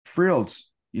Frields,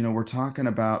 we're talking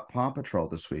about Paw Patrol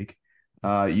this week.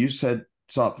 You said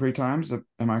saw it three times.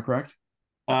 Am I correct?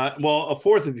 Well, a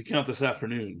fourth if you count this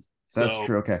afternoon. That's So,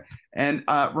 true. Okay. And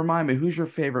remind me, who's your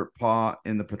favorite paw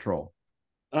in the patrol?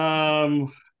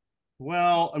 um,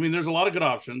 well, I mean, there's a lot of good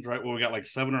options, right? Well, we got like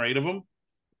seven or eight of them.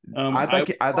 I'd I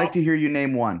like I'd like to hear you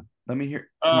name one. Let me hear.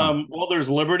 Come on. well, there's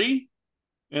Liberty,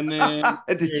 and then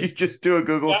Did you there's just do a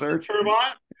Google Captain search?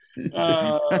 Turbot.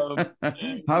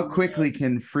 How And quickly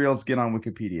can Frields get on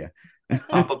Wikipedia?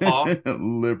 Papa Paw.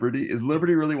 Liberty. Is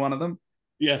Liberty really one of them?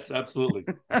 yes, absolutely.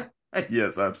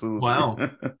 Yes, absolutely. Wow.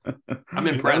 I'm That was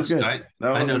impressed. good.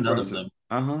 That I was know none of impressive. them.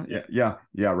 Uh-huh. Yeah.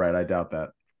 Yeah, right. I doubt that.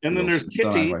 And then Frields. there's Don't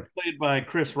act Kitty, like. played by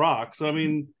Chris Rock. So I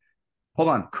mean, Hold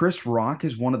on. Chris Rock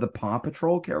is one of the Paw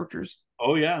Patrol characters?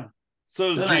 oh yeah.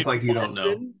 So is Don't act James like you don't know.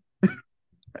 Marsden.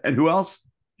 And who else?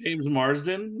 James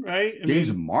Marsden, right? I James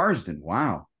mean, Marsden.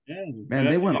 Wow. yeah, Man,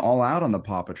 they went all out on the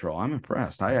Paw Patrol. I'm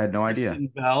impressed. I had no idea.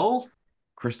 Kristen Bell,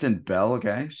 Kristen Bell,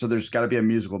 okay. So there's got to be a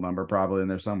musical number probably in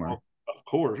there somewhere. well, of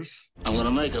course. I'm gonna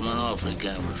make him an offer he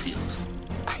can't refuse.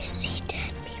 I see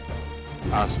dead people.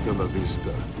 Hasta la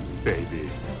vista, baby.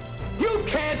 You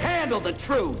can't handle the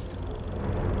truth!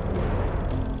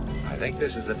 I think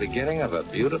this is the beginning of a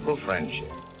beautiful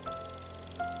friendship.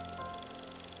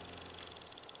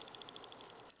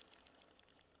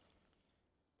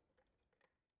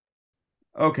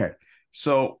 Okay.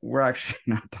 So we're actually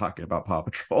not talking about Paw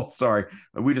Patrol. Sorry.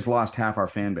 We just lost half our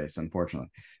fan base, unfortunately.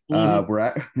 We're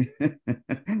at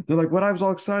they're like, what? I was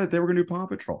all excited they were gonna do Paw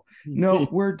Patrol. No,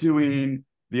 we're doing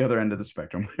the other end of the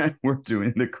spectrum. We're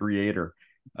doing the creator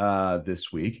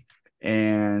this week.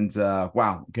 And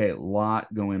wow, okay, a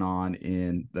lot going on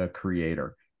in the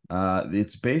creator.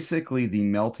 It's basically the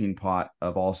melting pot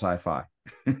of all sci-fi.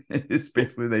 It's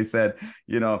basically they said,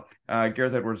 Gareth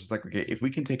Edwards is like, okay, if we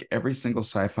can take every single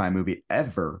sci-fi movie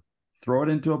ever, throw it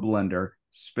into a blender,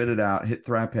 spit it out, hit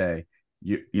Thrape,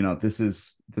 this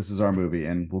is our movie,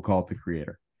 and we'll call it the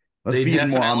creator. Let's They be even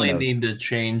more on the definitely nose. need to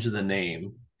change the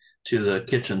name to the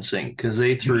kitchen sink because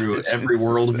they threw Kitchen every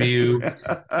worldview,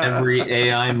 sink. every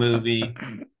AI movie.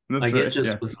 That's Like right. it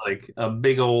just was like a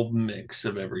big old mix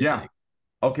of everything. Yeah.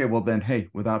 Okay, well then, hey,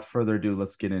 without further ado,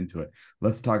 let's get into it.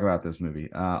 Let's talk about this movie.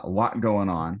 A lot going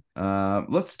on.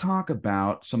 Let's talk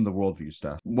about some of the worldview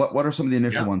stuff. What are some of the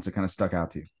initial ones that kind of stuck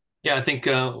out to you? Yeah, I think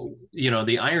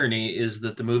the irony is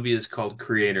that the movie is called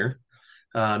Creator.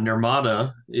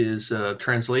 Nirmata is a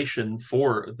translation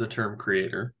for the term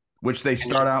creator. Which they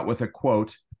start out with a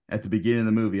quote at the beginning of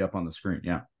the movie up on the screen.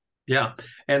 Yeah. Yeah.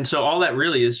 And so all that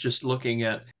really is just looking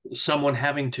at someone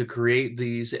having to create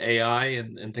these AI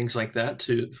and things like that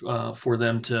to for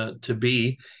them to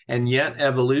be. And yet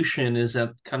evolution is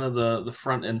at kind of the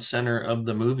front and center of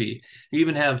the movie. You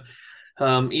even have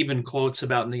even quotes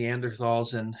about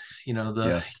Neanderthals and the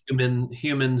Yes.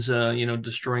 humans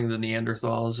destroying the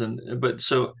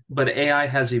Neanderthals but AI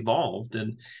has evolved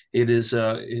and it is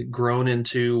grown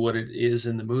into what it is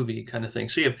in the movie kind of thing.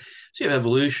 So you have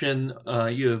evolution,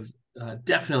 you have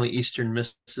definitely Eastern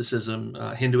mysticism,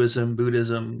 Hinduism,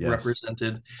 Buddhism Yes.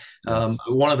 represented. Yes.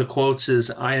 One of the quotes is,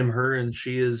 "I am her and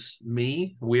she is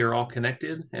me. We are all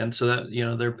connected." And so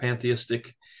that they're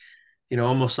pantheistic,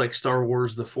 almost like Star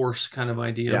Wars, the Force kind of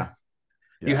idea. Yeah.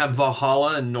 Yeah. You have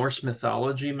Valhalla and Norse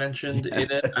mythology mentioned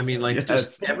in it. I mean, like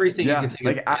just everything you can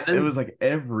think of. It was like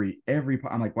every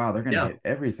I'm like, wow, they're gonna hit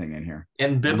everything in here.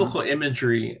 And biblical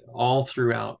imagery all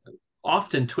throughout,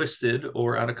 often twisted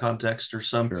or out of context or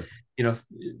some, Sure.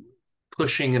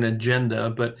 Pushing an agenda.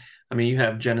 But I mean, you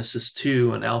have Genesis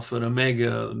 2 and Alpha and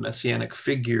Omega, the messianic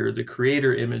figure, the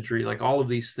creator imagery, like all of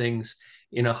these things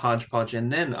in a hodgepodge.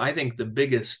 And then I think the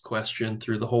biggest question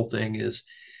through the whole thing is,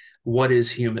 what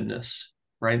is humanness?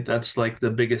 Right? That's like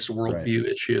the biggest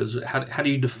worldview issue is how do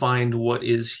you define what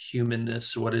is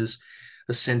humanness? What is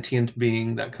a sentient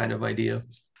being? That kind of idea.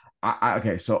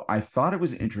 Okay, so I thought it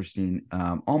was interesting,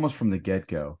 almost from the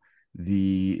get-go.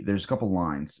 There's a couple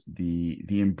lines. The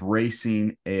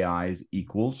embracing AI's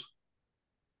equals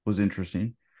was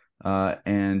interesting.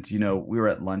 And we were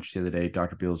at lunch the other day,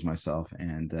 Dr. Beals, myself,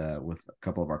 and with a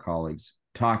couple of our colleagues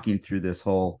talking through this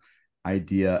whole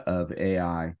idea of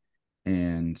AI.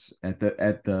 And at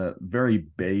the very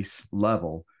base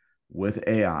level with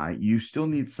AI, you still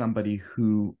need somebody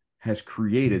who has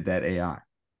created that AI.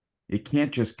 It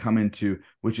can't just come into,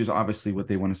 which is obviously what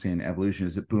they want to say in evolution,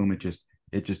 is that boom, it just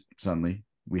suddenly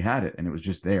we had it and it was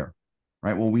just there,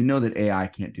 right? Well, we know that AI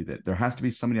can't do that. There has to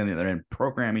be somebody on the other end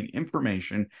programming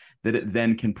information that it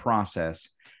then can process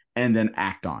and then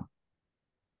act on.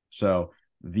 So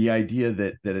the idea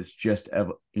that it's just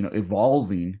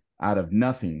evolving out of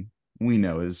nothing, we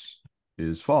know is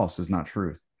false, is not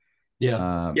truth.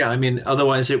 Yeah. Yeah. I mean,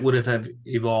 otherwise it would have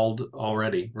evolved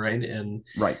already, right? And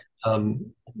Right.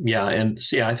 yeah, and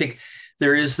so, yeah, I think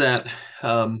there is that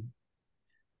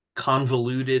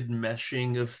convoluted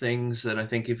meshing of things that I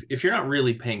think if you're not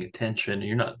really paying attention,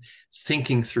 you're not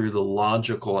thinking through the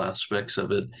logical aspects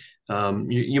of it,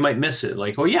 you might miss it.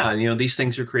 Like, oh yeah, these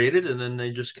things are created and then they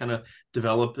just kind of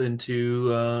develop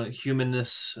into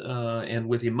humanness and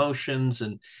with emotions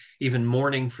and even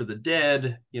mourning for the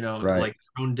dead, Right. like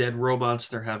their own dead robots.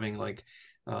 They're having like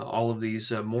all of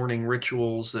these mourning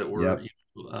rituals that were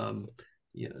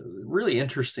Yep. really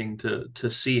interesting to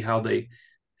see how they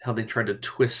try to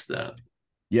twist that.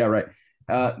 Yeah, right.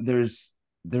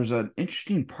 There's an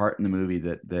interesting part in the movie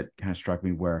that kind of struck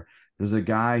me where there's a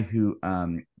guy who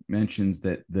mentions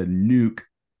that the nuke,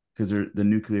 because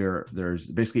there's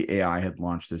basically AI had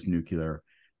launched this nuclear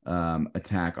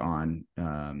attack on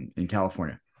in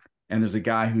California, and there's a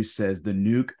guy who says the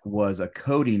nuke was a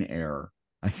coding error,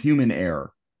 a human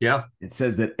error. Yeah. It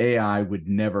says that AI would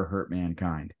never hurt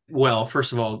mankind. Well,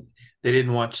 first of all, they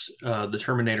didn't watch the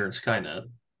Terminator and Skynet.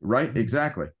 Right,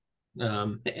 exactly.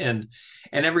 And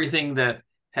everything that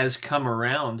has come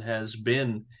around has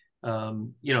been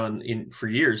for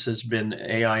years has been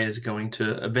AI is going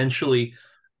to eventually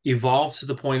evolve to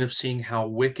the point of seeing how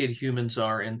wicked humans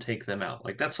are and take them out.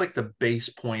 Like that's like the base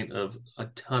point of a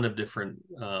ton of different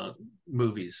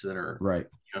movies that are Right,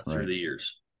 through right. the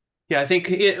years. Yeah,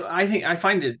 I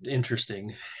find it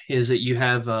interesting is that you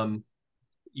have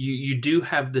you do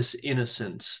have this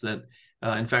innocence that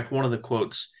in fact one of the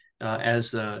quotes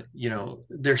as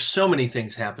there's so many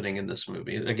things happening in this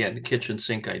movie. Again, the kitchen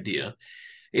sink idea.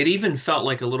 It even felt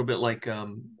like a little bit like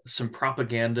some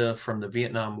propaganda from the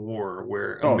Vietnam War,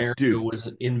 where Oh, America dude. was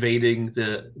invading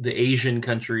the Asian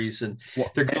countries, and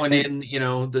Well, they're going in,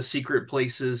 the secret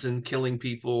places and killing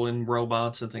people and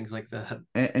robots and things like that.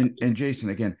 and Jason,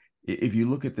 again, if you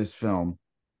look at this film,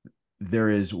 there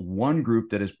is one group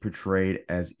that is portrayed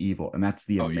as evil, and that's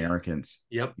the Oh yeah. Americans.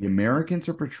 Yep. The Americans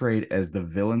are portrayed as the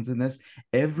villains in this.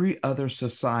 Every other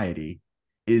society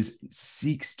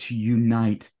seeks to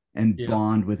unite and Yeah.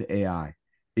 bond with AI,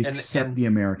 And except and the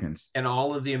Americans. and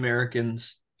all of the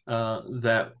Americans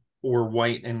that were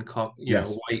white and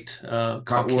Yes, white or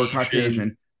Caucasian.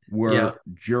 Caucasian, Yeah. were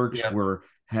jerks, Yeah. were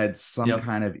had some Yep.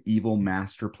 kind of evil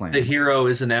master The plan. hero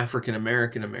is an African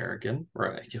American,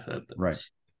 right? Yeah, that Right. was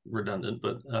redundant,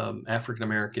 but African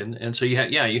American, and so you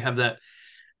have that.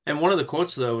 And one of the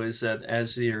quotes though is that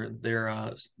as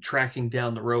they're tracking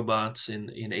down the robots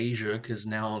in Asia, because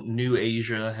now New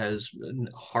Asia has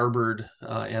harbored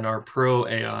and are pro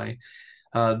AI.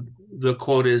 Uh, the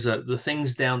quote is the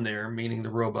things down there, meaning the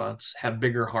robots, have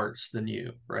bigger hearts than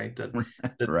you, right? That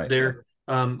Right. they're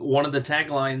one of the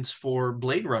taglines for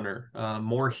Blade Runner,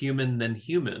 more human than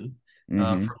human,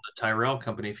 Mm-hmm. from the Tyrell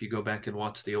Company. If you go back and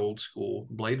watch the old school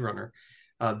Blade Runner,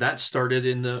 that started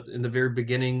in the very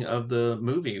beginning of the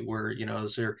movie, where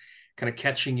as they're kind of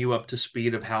catching you up to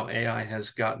speed of how AI has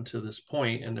gotten to this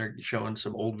point, and they're showing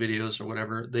some old videos or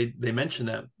whatever. They mention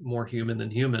that more human than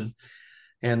human.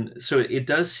 And so it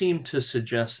does seem to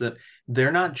suggest that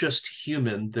they're not just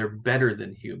human, they're better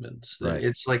than humans. Right.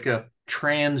 It's like a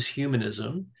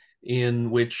transhumanism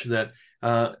in which that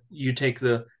you take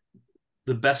the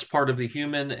best part of the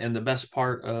human and the best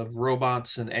part of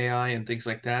robots and AI and things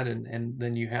like that, and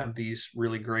then you have these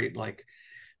really great like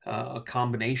a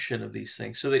combination of these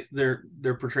things. So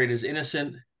they're portrayed as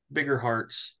innocent, bigger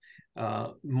hearts,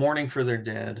 mourning for their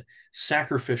dead,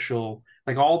 sacrificial,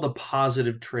 like all the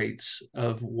positive traits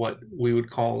of what we would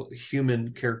call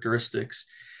human characteristics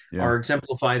Yeah. are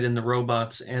exemplified in the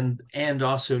robots and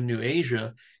also New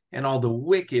Asia. And all the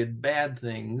wicked bad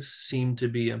things seem to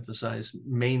be emphasized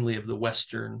mainly of the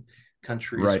Western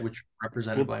countries, Right. which are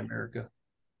represented by America.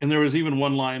 And there was even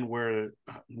one line where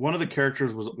one of the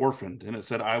characters was orphaned, and it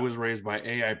said, "I was raised by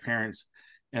AI parents,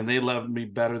 and they loved me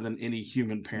better than any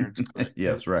human parents could."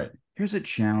 Yes, right. Here's a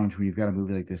challenge when you've got a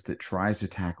movie like this that tries to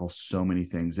tackle so many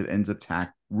things. It ends up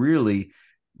really,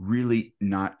 really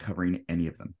not covering any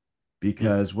of them,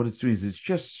 because what it's doing is it's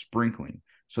just sprinkling.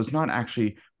 So it's not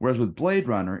actually, whereas with Blade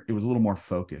Runner, it was a little more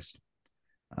focused.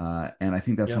 And I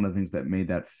think that's one of the things that made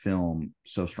that film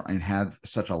so strong and had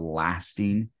such a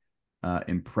lasting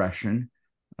impression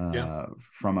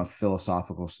from a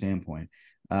philosophical standpoint.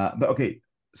 But okay,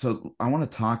 so I want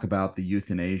to talk about the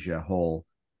euthanasia whole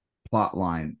plot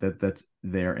line that's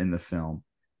there in the film,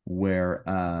 where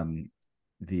and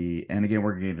again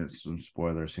we're getting into some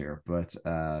spoilers here, but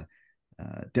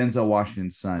Denzel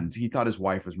Washington's son, he thought his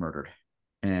wife was murdered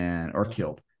or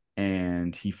killed,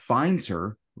 and he finds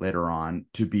her later on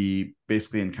to be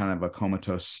basically in kind of a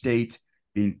comatose state,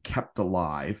 being kept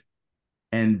alive.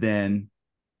 and then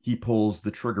he pulls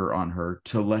the trigger on her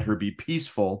to let her be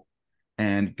peaceful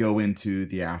and go into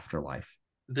the afterlife.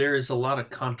 There is a lot of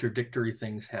contradictory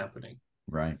things happening,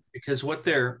 Right. because what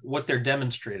they're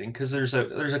demonstrating, because there's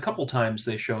a couple times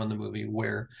they show in the movie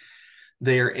where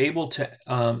they are able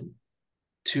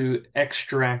to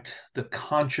extract the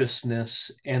consciousness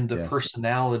and the Yes.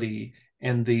 personality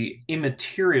and the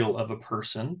immaterial of a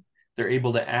person. They're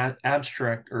able to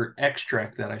abstract or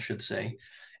extract that, I should say,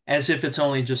 as if it's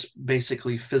only just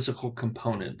basically physical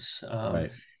components. Right.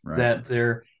 Right. That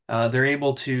they're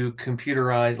able to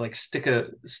computerize, like stick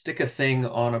a thing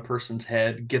on a person's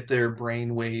head, get their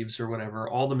brain waves or whatever,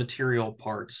 all the material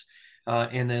parts,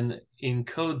 and then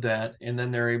encode that, and then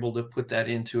they're able to put that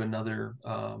into another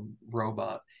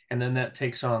robot, and then that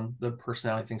takes on the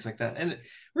personality, things like that. And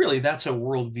really, that's a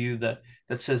worldview that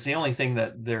says the only thing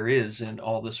that there is in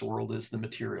all this world is the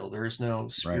material. There is no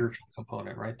spiritual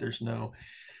component, right? There's no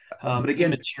But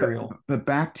again, immaterial. but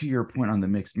back to your point on the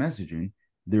mixed messaging,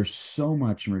 there's so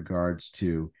much in regards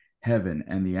to heaven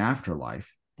and the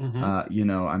afterlife. I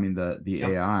mean, the Yep.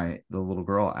 AI, the little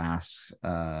girl asks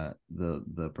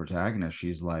the protagonist,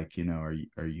 she's like, are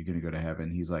you going to go to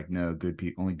heaven? He's like, no,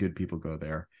 only good people go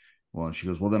there. Well, and she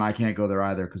goes, well, then I can't go there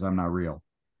either because I'm not real.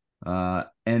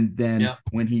 And then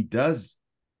when he does,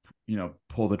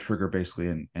 pull the trigger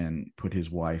basically and put his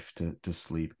wife to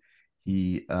sleep,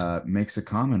 he makes a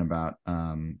comment about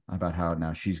how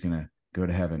now she's going to go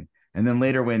to heaven. And then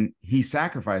later when he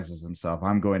sacrifices himself,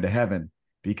 I'm going to heaven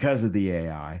because of the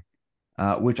AI,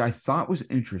 which I thought was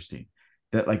interesting.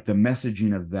 That like the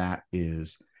messaging of that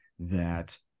is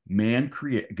that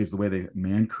because the way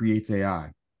man creates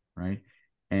AI, right?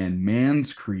 And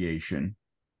man's creation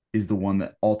is the one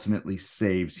that ultimately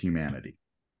saves humanity.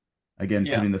 Again,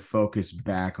 putting the focus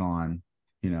back on,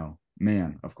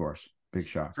 man, of course, big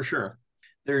shot. For sure.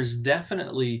 There's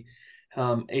definitely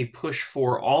a push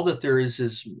for all that there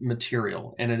is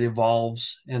material, and it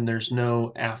evolves, and there's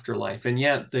no afterlife. And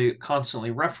yet they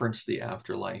constantly reference the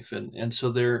afterlife. And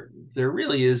so there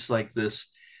really is like this,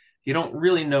 you don't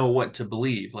really know what to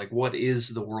believe. Like, what is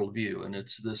the worldview? And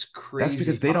it's this crazy. That's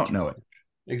because they don't know it.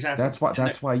 Exactly.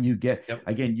 That's why you get,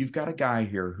 again, you've got a guy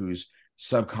here who's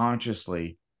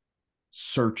subconsciously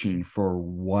searching for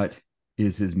what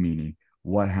is his meaning,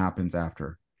 what happens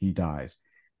after he dies.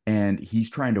 And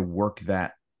he's trying to work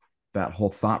that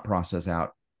whole thought process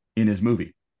out in his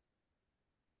movie.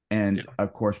 And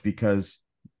of course, because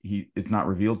it's not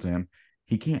revealed to him,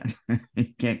 he can't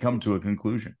he can't come to a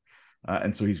conclusion.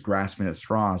 And so he's grasping at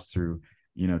straws through,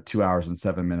 2 hours and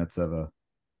 7 minutes of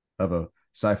a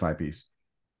sci-fi piece.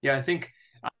 Yeah, I think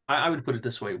I would put it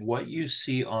this way. What you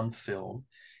see on film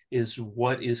is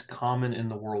what is common in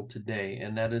the world today,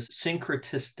 and that is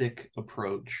syncretistic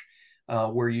approach,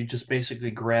 where you just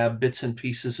basically grab bits and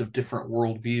pieces of different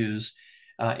worldviews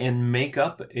and make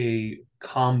up a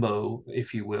combo,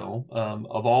 if you will,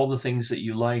 of all the things that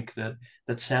you like that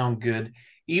sound good.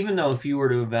 Even though if you were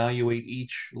to evaluate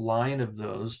each line of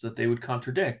those, that they would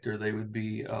contradict or they would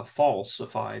be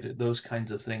falsified, those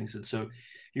kinds of things. And so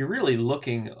you're really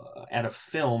looking at a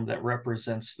film that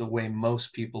represents the way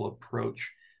most people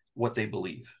approach what they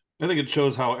believe. I think it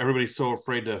shows how everybody's so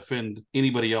afraid to offend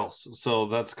anybody else. So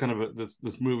that's kind of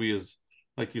this movie is,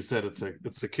 like you said,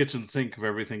 it's a kitchen sink of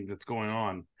everything that's going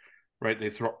on, right?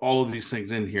 They throw all of these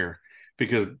things in here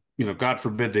because, God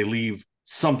forbid they leave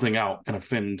something out and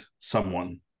offend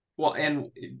someone. Well, and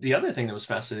the other thing that was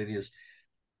fascinating is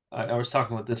I was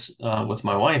talking with this with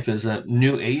my wife, is that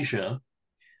New Asia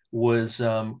was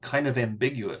kind of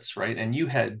ambiguous, right? And you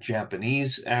had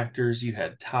Japanese actors, you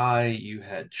had Thai, you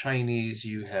had Chinese,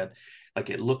 you had, like,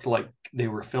 it looked like they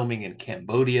were filming in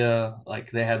Cambodia.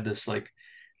 Like they had this like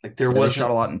there They wasn't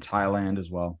shot a lot in Thailand as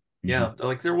well. Yeah,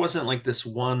 like there wasn't like this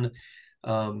one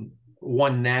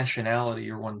nationality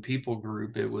or one people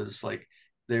group. It was like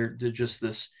they're just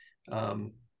this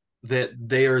that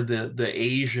they are the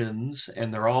Asians,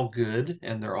 and they're all good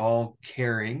and they're all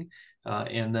caring.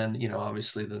 And then,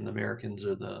 obviously, then the Americans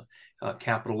are the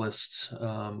capitalists.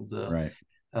 Right.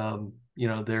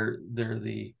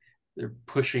 They're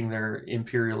pushing their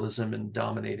imperialism and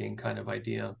dominating kind of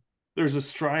idea. There's a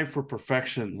strive for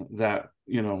perfection that,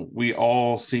 we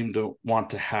all seem to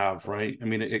want to have, right? I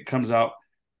mean, it comes out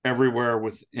everywhere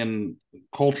within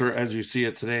culture as you see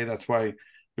it today. That's why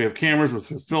we have cameras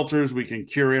with filters. We can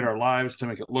curate our lives to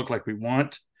make it look like we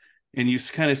want. And you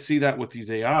kind of see that with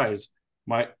these AIs.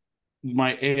 My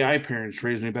AI parents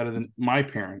raised me better than my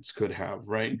parents could have,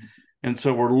 right? And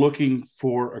so we're looking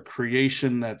for a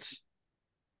creation that's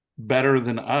better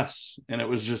than us. And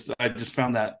I just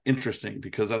found that interesting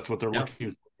because that's what they're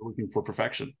looking for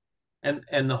perfection.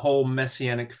 And the whole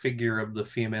messianic figure of the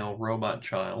female robot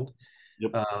child.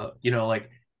 Yep. Like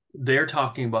they're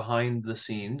talking behind the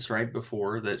scenes right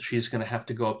before that she's going to have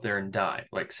to go up there and die,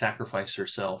 like sacrifice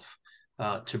herself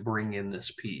to bring in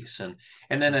this peace.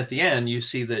 And then at the end, you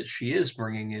see that she is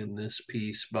bringing in this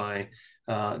peace by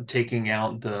taking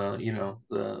out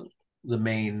the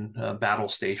main battle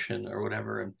station or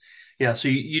whatever. And yeah, so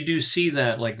you do see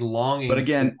that like longing. But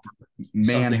again,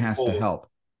 man has whole. to help.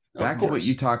 Back to what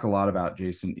you talk a lot about,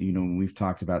 Jason. When we've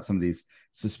talked about some of these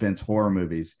suspense horror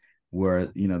movies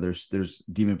where there's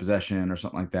demon possession or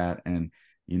something like that, and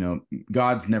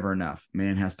God's never enough.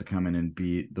 Man has to come in and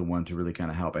be the one to really kind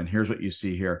of help. And here's what you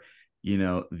see here.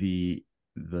 The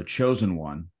chosen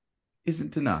one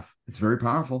isn't enough. It's very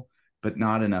powerful, but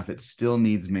not enough. It still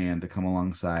needs man to come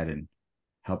alongside and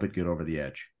help it get over the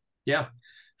edge. Yeah,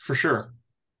 for sure.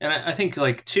 And I think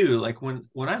like too, like when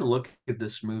I look at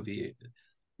this movie,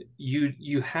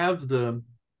 you have the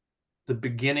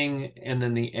beginning and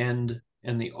then the end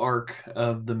and the arc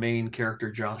of the main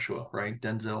character Joshua, right?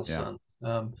 Denzel's son.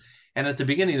 And at the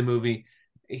beginning of the movie,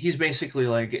 he's basically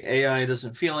like AI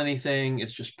doesn't feel anything.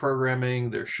 It's just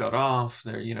programming. They're shut off.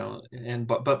 They're,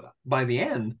 but by the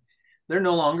end, they're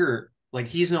no longer like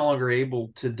he's no longer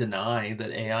able to deny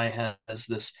that AI has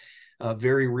this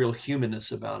very real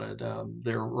humanness about it.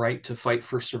 Their right to fight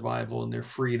for survival and their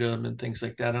freedom and things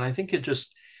like that. And I think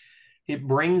it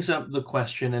brings up the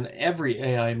question, and every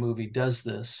AI movie does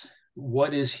this.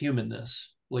 What is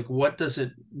humanness? Like, what does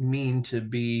it mean to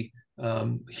be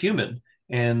human?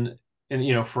 And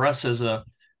for us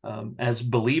as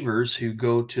believers who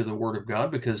go to the Word of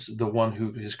God, because the one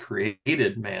who has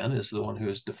created man is the one who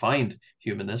has defined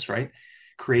humanness, right?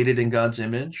 Created in God's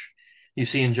image. You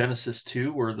see in Genesis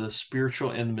 2 where the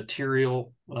spiritual and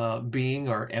material being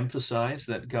are emphasized,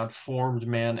 that God formed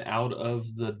man out of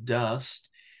the dust,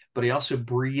 but he also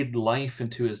breathed life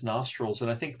into his nostrils.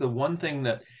 And I think the one thing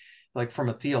that, like from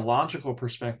a theological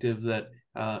perspective, that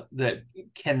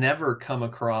can never come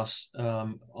across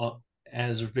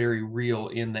as very real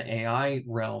in the AI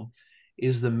realm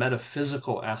is the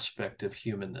metaphysical aspect of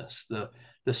humanness,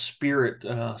 the spirit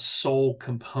soul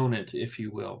component, if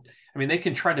you will. I mean, they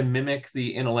can try to mimic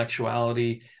the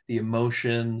intellectuality, the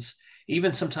emotions,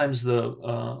 even sometimes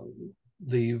the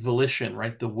volition,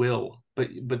 right, the will,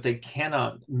 but they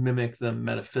cannot mimic the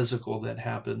metaphysical that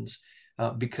happens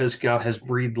because God has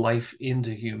breathed life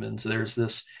into humans. There's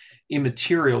this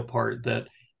immaterial part that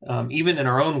even in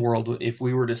our own world, if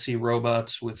we were to see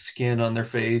robots with skin on their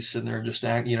face and they're just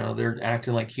they're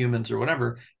acting like humans or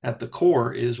whatever, at the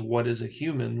core is what is a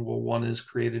human? Well, one is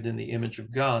created in the image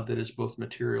of God that is both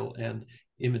material and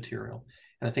immaterial.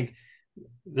 And I think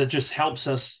that just helps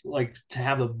us like to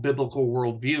have a biblical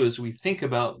worldview as we think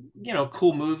about,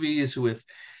 cool movies with,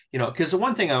 because the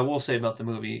one thing I will say about the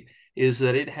movie is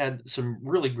that it had some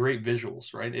really great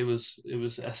visuals, right? It was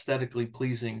aesthetically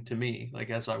pleasing to me,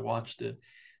 like as I watched it.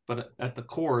 But at the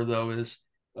core, though, is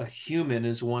a human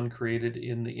is one created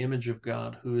in the image of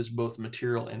God, who is both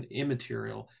material and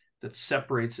immaterial, that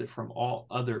separates it from all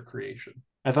other creation.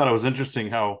 I thought it was interesting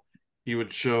how you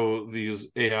would show these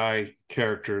AI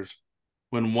characters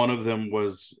when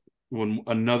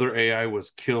another AI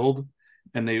was killed,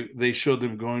 and they showed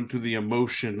them going through the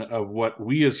emotion of what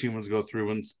we as humans go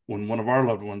through when one of our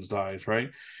loved ones dies, right?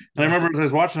 And I remember as I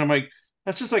was watching, I'm like,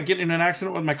 that's just like getting in an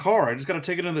accident with my car. I just got to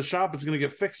take it in the shop. It's going to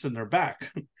get fixed and they're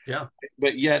back. Yeah.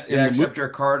 But yet, except your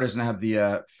car doesn't have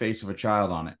the face of a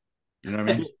child on it. You know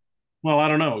what I mean? Well, I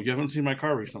don't know. You haven't seen my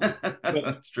car recently.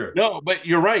 That's true. No, but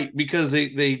you're right, because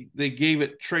they gave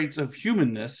it traits of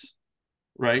humanness,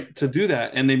 right, to do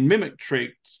that, and they mimic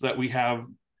traits that we have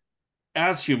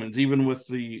as humans, even with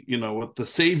with the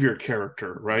savior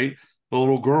character, right, the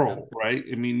little girl, right?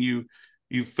 I mean,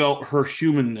 you felt her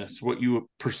humanness, what you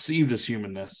perceived as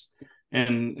humanness,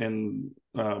 and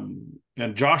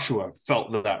Joshua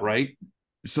felt that, right?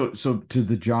 So to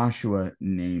the Joshua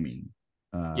naming,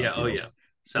 salvation.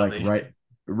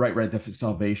 Like right, the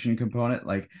salvation component,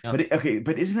 like, yeah.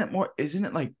 But isn't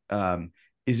it like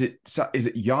is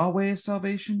it Yahweh's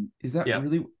salvation? Is that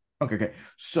really okay?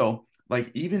 So like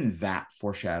even that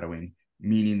foreshadowing,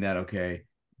 meaning that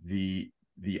the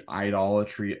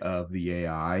idolatry of the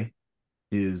AI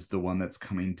is the one that's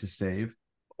coming to save.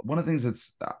 One of the things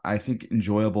that's, I think,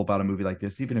 enjoyable about a movie like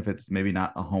this, even if it's maybe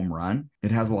not a home run,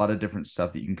 it has a lot of different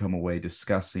stuff that you can come away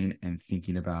discussing and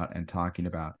thinking about and talking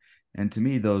about. And to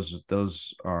me,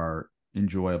 those are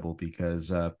enjoyable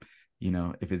because,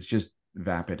 if it's just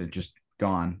vapid and just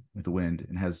gone with the wind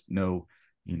and has no,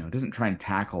 it doesn't try and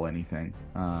tackle anything.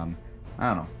 I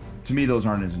don't know. To me, those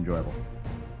aren't as enjoyable.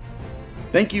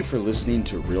 Thank you for listening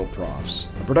to Real Profs,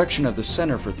 a production of the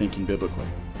Center for Thinking Biblically.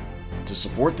 To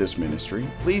support this ministry,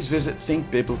 please visit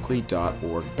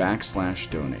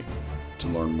thinkbiblically.org/donate. To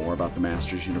learn more about the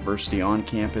Masters University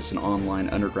on-campus and online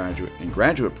undergraduate and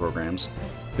graduate programs,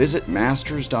 visit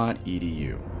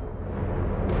masters.edu.